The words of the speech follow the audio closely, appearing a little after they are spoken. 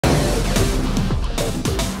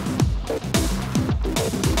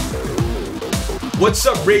What's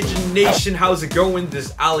up, Ragin Nation? How's it going? This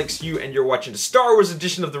is Alex Yu, and you're watching the Star Wars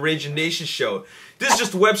edition of the Ragin Nation show. This is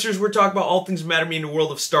just a web series where we're talking about all things matter to me in the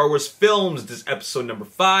world of Star Wars films. This is episode number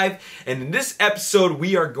 5, and in this episode,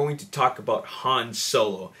 we are going to talk about Han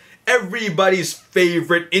Solo. Everybody's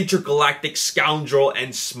favorite intergalactic scoundrel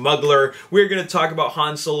and smuggler. We're going to talk about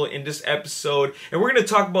Han Solo in this episode, and we're going to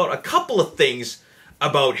talk about a couple of things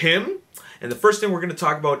about him. And the first thing we're going to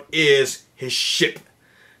talk about is his ship,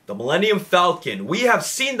 the Millennium Falcon. We have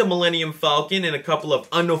seen the Millennium Falcon in a couple of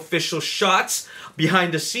unofficial shots,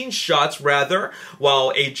 behind the scenes shots rather,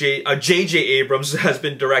 while J.J. Abrams has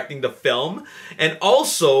been directing the film. And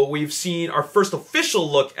also, we've seen our first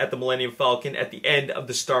official look at the Millennium Falcon at the end of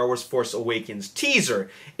the Star Wars Force Awakens teaser.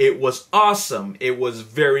 It was awesome. It was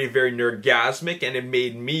very, very nerdgasmic, and it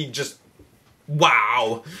made me just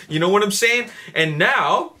wow. You know what I'm saying? And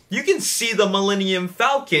now, you can see the Millennium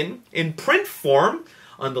Falcon in print form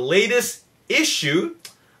on the latest issue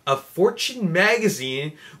of Fortune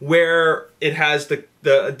magazine, where it has the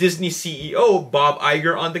Disney CEO, Bob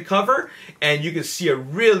Iger, on the cover, and you can see a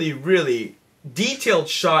really, really detailed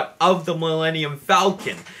shot of the Millennium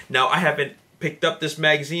Falcon. Now, I haven't picked up this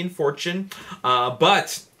magazine, Fortune,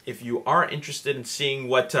 but if you are interested in seeing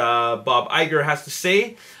what Bob Iger has to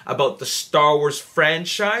say about the Star Wars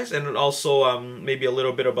franchise, and also maybe a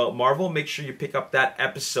little bit about Marvel, make sure you pick up that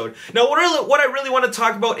episode. Now, what I really want to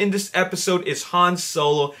talk about in this episode is Han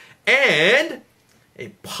Solo and a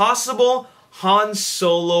possible Han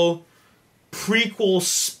Solo prequel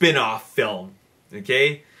spin-off film.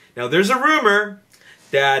 Okay? Now, there's a rumor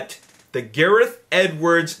that the Gareth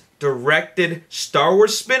Edwards directed Star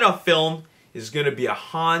Wars spin-off film is going to be a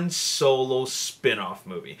Han Solo spin-off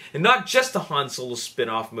movie. And not just a Han Solo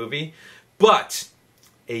spin-off movie, but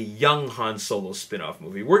a young Han Solo spin-off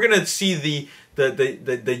movie. We're going to see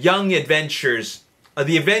the young adventures,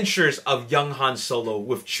 the adventures of young Han Solo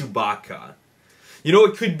with Chewbacca. You know,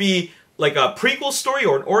 it could be like a prequel story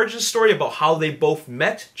or an origin story about how they both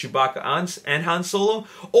met, Chewbacca and Han Solo,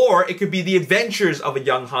 or it could be the adventures of a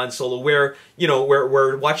young Han Solo, where, you know,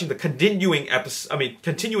 we're watching the continuing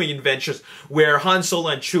adventures where Han Solo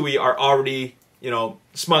and Chewie are already, you know,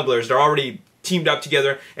 smugglers. They're already teamed up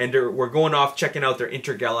together, and we're going off checking out their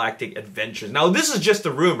intergalactic adventures. Now, this is just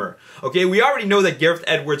a rumor, okay? We already know that Gareth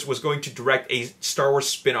Edwards was going to direct a Star Wars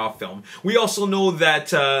spin-off film. We also know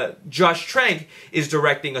that Josh Trank is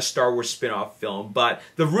directing a Star Wars spin-off film, but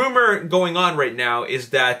the rumor going on right now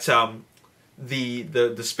is that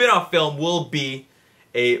the spin-off film will be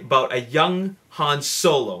about a young Han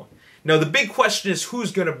Solo. Now, the big question is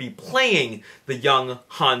who's going to be playing the young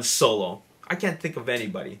Han Solo. I can't think of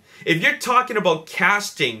anybody. If you're talking about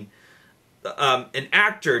casting an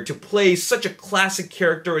actor to play such a classic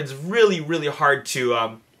character, it's really, really hard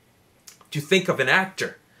to think of an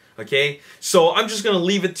actor. Okay, so I'm just going to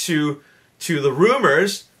leave it to the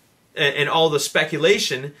rumors and all the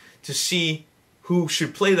speculation to see who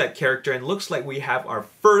should play that character. And it looks like we have our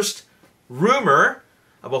first rumor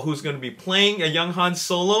about who's going to be playing a young Han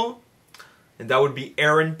Solo, and that would be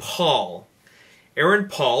Aaron Paul. Aaron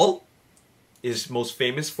Paul is most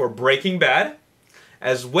famous for Breaking Bad,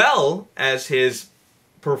 as well as his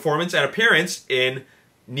performance and appearance in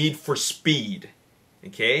Need for Speed.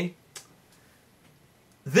 Okay?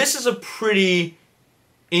 This is a pretty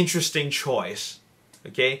interesting choice.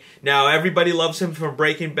 Okay? Now, everybody loves him from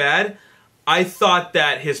Breaking Bad. I thought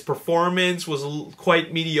that his performance was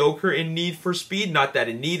quite mediocre in Need for Speed. Not that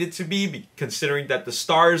it needed to be, considering that the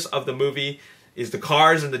stars of the movie is the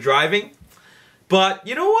cars and the driving. But,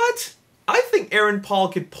 you know what? I think Aaron Paul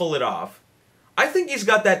could pull it off. I think he's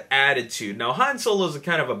got that attitude. Now, Han Solo is a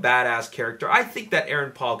kind of a badass character. I think that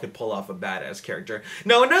Aaron Paul could pull off a badass character.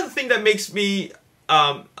 Now, another thing that makes me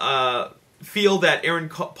feel that Aaron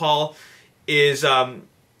Paul is a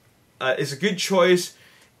good choice,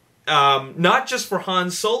 not just for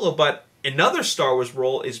Han Solo, but another Star Wars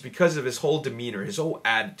role, is because of his whole demeanor, his whole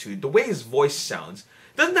attitude, the way his voice sounds.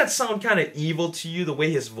 Doesn't that sound kind of evil to you, the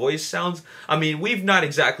way his voice sounds? I mean, we've not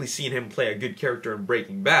exactly seen him play a good character in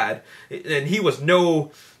Breaking Bad, and he was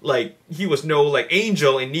no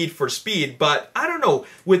angel in Need for Speed, but I don't know,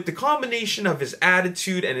 with the combination of his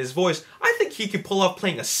attitude and his voice, I think he could pull off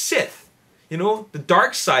playing a Sith, you know, the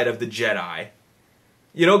dark side of the Jedi.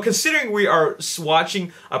 You know, considering we are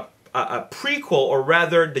watching a prequel, or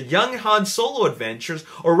rather the young Han Solo adventures,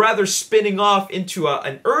 or rather spinning off into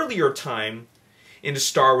an earlier time in the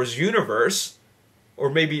Star Wars universe,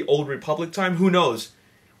 or maybe Old Republic time, who knows?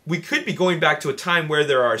 We could be going back to a time where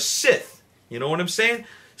there are Sith, you know what I'm saying?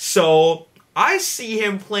 So, I see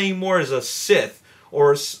him playing more as a Sith,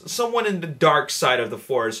 or someone in the dark side of the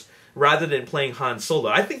Force, rather than playing Han Solo.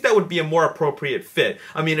 I think that would be a more appropriate fit.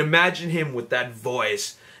 I mean, imagine him with that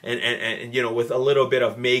voice and you know, with a little bit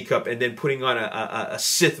of makeup and then putting on a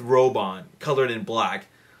Sith robe on, colored in black.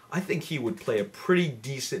 I think he would play a pretty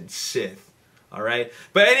decent Sith. All right.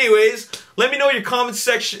 But anyways, let me know in your comment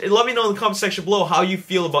section. Let me know in the comment section below how you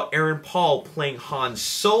feel about Aaron Paul playing Han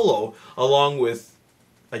Solo along with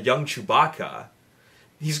a young Chewbacca.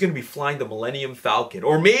 He's going to be flying the Millennium Falcon,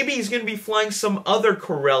 or maybe he's going to be flying some other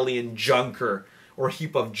Corellian junker or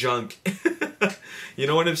heap of junk. You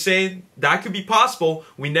know what I'm saying? That could be possible.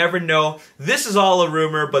 We never know. This is all a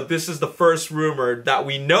rumor, but this is the first rumor that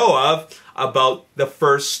we know of about the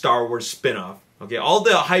first Star Wars spin-off. Okay, all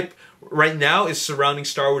the hype right now is surrounding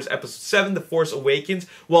Star Wars Episode 7, The Force Awakens.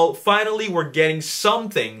 Well, finally we're getting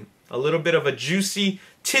something, a little bit of a juicy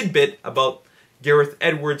tidbit about Gareth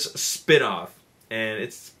Edwards' spin-off. And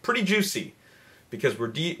it's pretty juicy because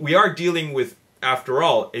we are dealing with, after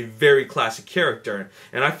all, a very classic character.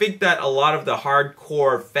 And I think that a lot of the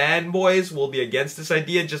hardcore fanboys will be against this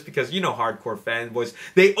idea just because, you know, hardcore fanboys,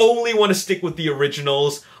 they only want to stick with the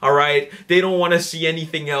originals, alright? They don't want to see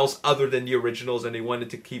anything else other than the originals, and they want it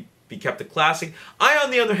to be kept a classic. I,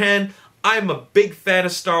 on the other hand, I'm a big fan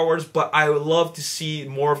of Star Wars, but I would love to see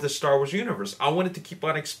more of the Star Wars universe. I want it to keep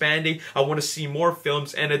on expanding. I want to see more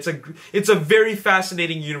films, and it's a very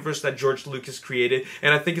fascinating universe that George Lucas created,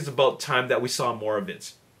 and I think it's about time that we saw more of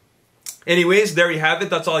it. Anyways, there you have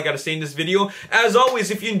it. That's all I got to say in this video. As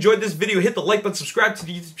always, if you enjoyed this video, hit the like button, subscribe to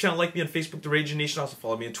the YouTube channel, like me on Facebook, The Ragin Nation. Also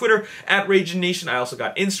follow me on Twitter, @RaginNation. I also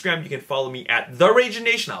got Instagram. You can follow me at The Ragin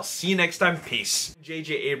Nation. I'll see you next time. Peace.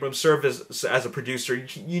 J.J. Abrams served as a producer.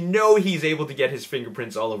 You know he's able to get his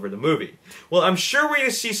fingerprints all over the movie. Well, I'm sure we're going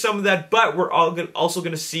to see some of that, but we're also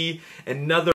going to see another